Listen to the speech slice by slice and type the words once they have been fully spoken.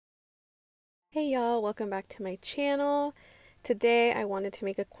Hey y'all, welcome back to my channel. Today I wanted to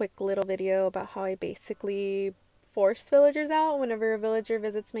make a quick little video about how I basically force villagers out whenever a villager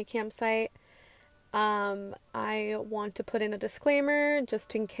visits my campsite. I want to put in a disclaimer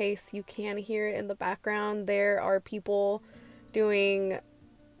just in case you can hear it in the background. There are people doing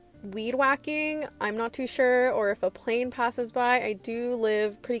weed whacking. I'm not too sure, or if a plane passes by. I do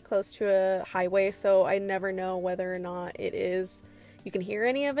live pretty close to a highway, so I never know whether or not you can hear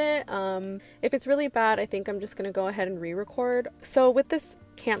any of it. If it's really bad, I think I'm just gonna go ahead and re-record. So with this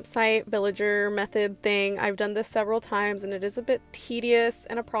campsite villager method thing, I've done this several times and it is a bit tedious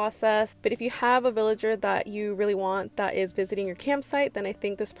and a process, but if you have a villager that you really want that is visiting your campsite, then I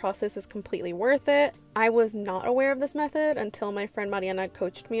think this process is completely worth it. I was not aware of this method until my friend Mariana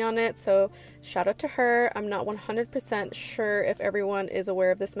coached me on it, so shout out to her. I'm not 100% sure if everyone is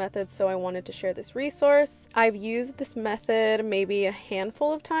aware of this method, so I wanted to share this resource. I've used this method maybe a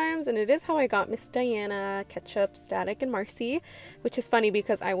handful of times, and it is how I got Miss Diana, Ketchup, Static, and Marcy, which is funny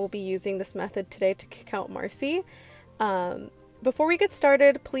because I will be using this method today to kick out Marcy. Before we get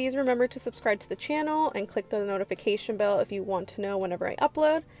started, please remember to subscribe to the channel and click the notification bell if you want to know whenever I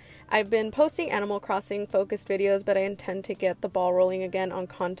upload. I've been posting Animal Crossing focused videos, but I intend to get the ball rolling again on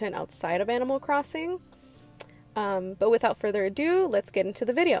content outside of Animal Crossing. But without further ado, let's get into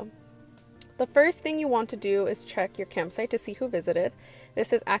the video. The first thing you want to do is check your campsite to see who visited.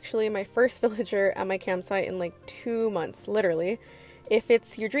 This is actually my first villager at my campsite in like 2 months, literally. If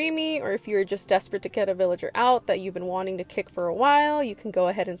it's your dreamy, or if you're just desperate to get a villager out that you've been wanting to kick for a while, you can go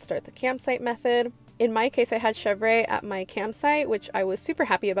ahead and start the campsite method. In my case, I had Chevre at my campsite, which I was super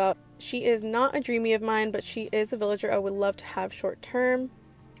happy about. She is not a dreamy of mine, but she is a villager I would love to have short term.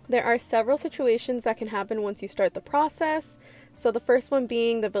 There are several situations that can happen once you start the process. So the first one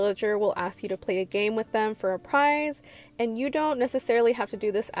being the villager will ask you to play a game with them for a prize, and you don't necessarily have to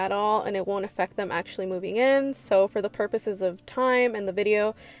do this at all, and it won't affect them actually moving in. So for the purposes of time and the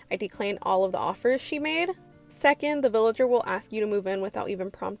video, I declined all of the offers she made. Second, the villager will ask you to move in without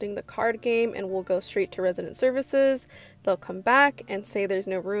even prompting the card game and will go straight to resident services. They'll come back and say there's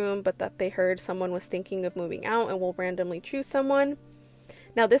no room, but that they heard someone was thinking of moving out and will randomly choose someone.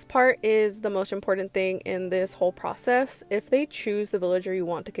 Now this part is the most important thing in this whole process. If they choose the villager you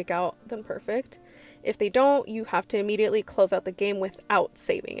want to kick out, then perfect. If they don't, you have to immediately close out the game without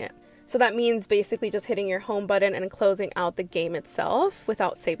saving it. So that means basically just hitting your home button and closing out the game itself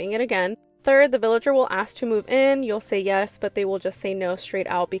without saving it again. Third, the villager will ask to move in. You'll say yes, but they will just say no straight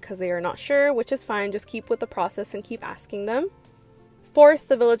out because they are not sure, which is fine. Just keep with the process and keep asking them. Fourth,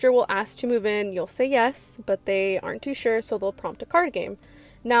 the villager will ask to move in. You'll say yes, but they aren't too sure, so they'll prompt a card game.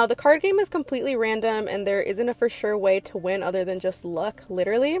 Now, the card game is completely random and there isn't a for sure way to win other than just luck,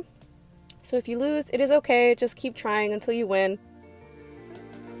 literally. So if you lose, it is okay. Just keep trying until you win.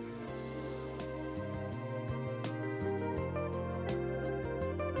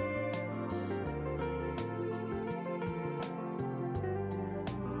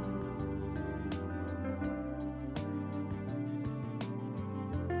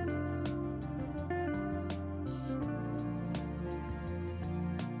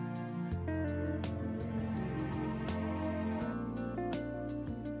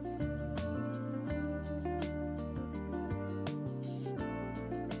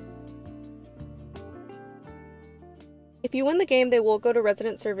 If you win the game, they will go to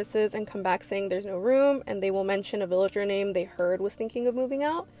resident services and come back saying there's no room, and they will mention a villager name they heard was thinking of moving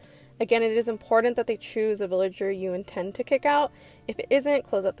out. Again, it is important that they choose the villager you intend to kick out. If it isn't,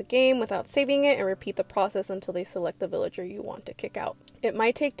 close out the game without saving it and repeat the process until they select the villager you want to kick out. It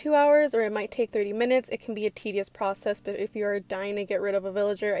might take 2 hours or it might take 30 minutes. It can be a tedious process, but if you are dying to get rid of a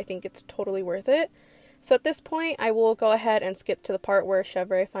villager, I think it's totally worth it. So at this point, I will go ahead and skip to the part where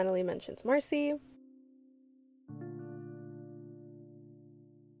Chevre finally mentions Marcy.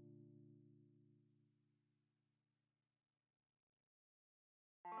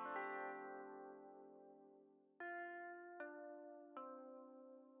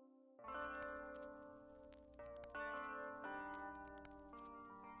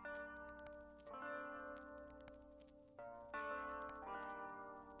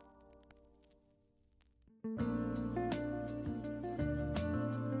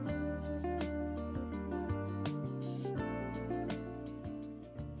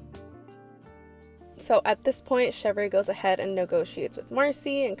 So at this point, Chevre goes ahead and negotiates with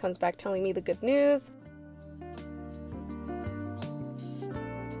Marcy and comes back telling me the good news.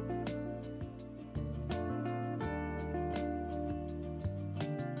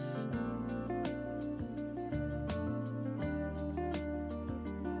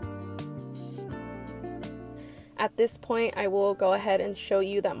 At this point, I will go ahead and show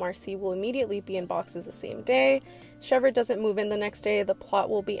you that Marcy will immediately be in boxes the same day. Chevre doesn't move in the next day. The plot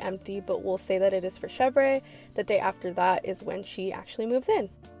will be empty, but we'll say that it is for Chevre. The day after that is when she actually moves in.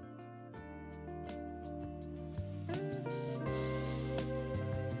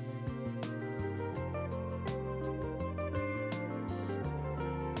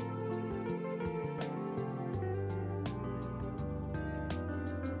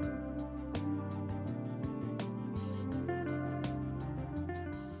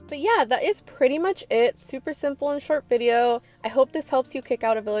 But yeah, that is pretty much it. Super simple and short video. I hope this helps you kick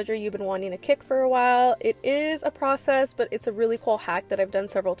out a villager you've been wanting to kick for a while. It is a process, but it's a really cool hack that I've done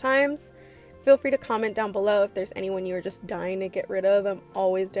several times. Feel free to comment down below if there's anyone you are just dying to get rid of. I'm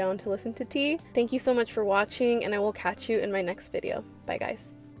always down to listen to tea. Thank you so much for watching, and I will catch you in my next video. Bye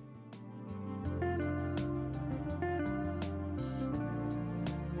guys.